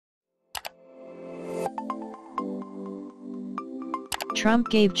Trump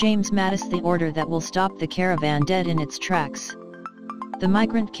gave James Mattis the order that will stop the caravan dead in its tracks. The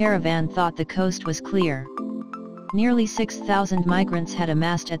migrant caravan thought the coast was clear. Nearly 6,000 migrants had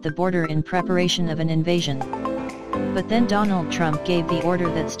amassed at the border in preparation of an invasion. But then Donald Trump gave the order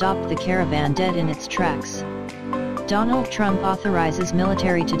that stopped the caravan dead in its tracks. Donald Trump authorizes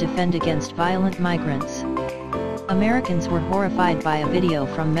military to defend against violent migrants. Americans were horrified by a video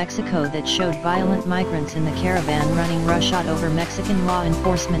from Mexico that showed violent migrants in the caravan running roughshod over Mexican law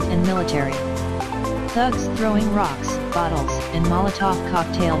enforcement and military. Thugs throwing rocks, bottles, and Molotov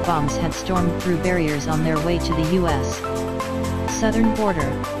cocktail bombs had stormed through barriers on their way to the U.S. southern border.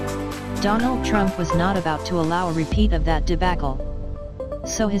 Donald Trump was not about to allow a repeat of that debacle.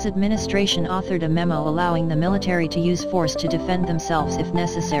 So his administration authored a memo allowing the military to use force to defend themselves if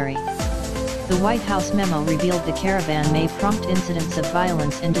necessary. The White House memo revealed the caravan may prompt incidents of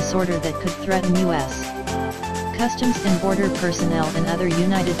violence and disorder that could threaten U.S. Customs and Border personnel and other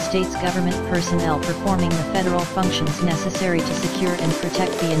United States government personnel performing the federal functions necessary to secure and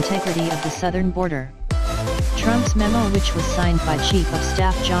protect the integrity of the southern border. Trump's memo, which was signed by Chief of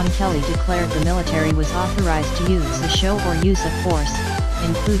Staff John Kelly, declared the military was authorized to use the show or use of force,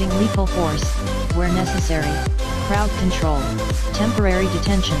 including lethal force, where necessary, crowd control, temporary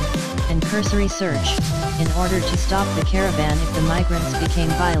detention, and cursory search, in order to stop the caravan if the migrants became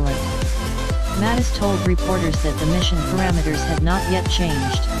violent. Mattis told reporters that the mission parameters had not yet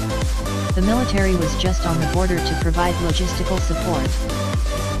changed. The military was just on the border to provide logistical support.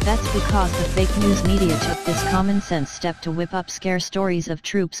 That's because the fake news media took this common-sense step to whip up scare stories of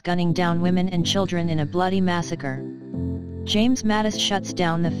troops gunning down women and children in a bloody massacre. James Mattis shuts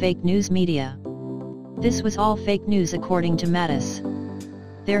down the fake news media. This was all fake news according to Mattis.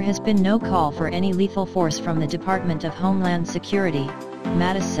 There has been no call for any lethal force from the Department of Homeland Security,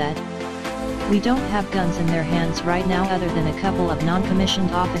 Mattis said. We don't have guns in their hands right now other than a couple of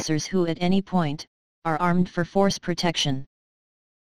non-commissioned officers who at any point are armed for force protection.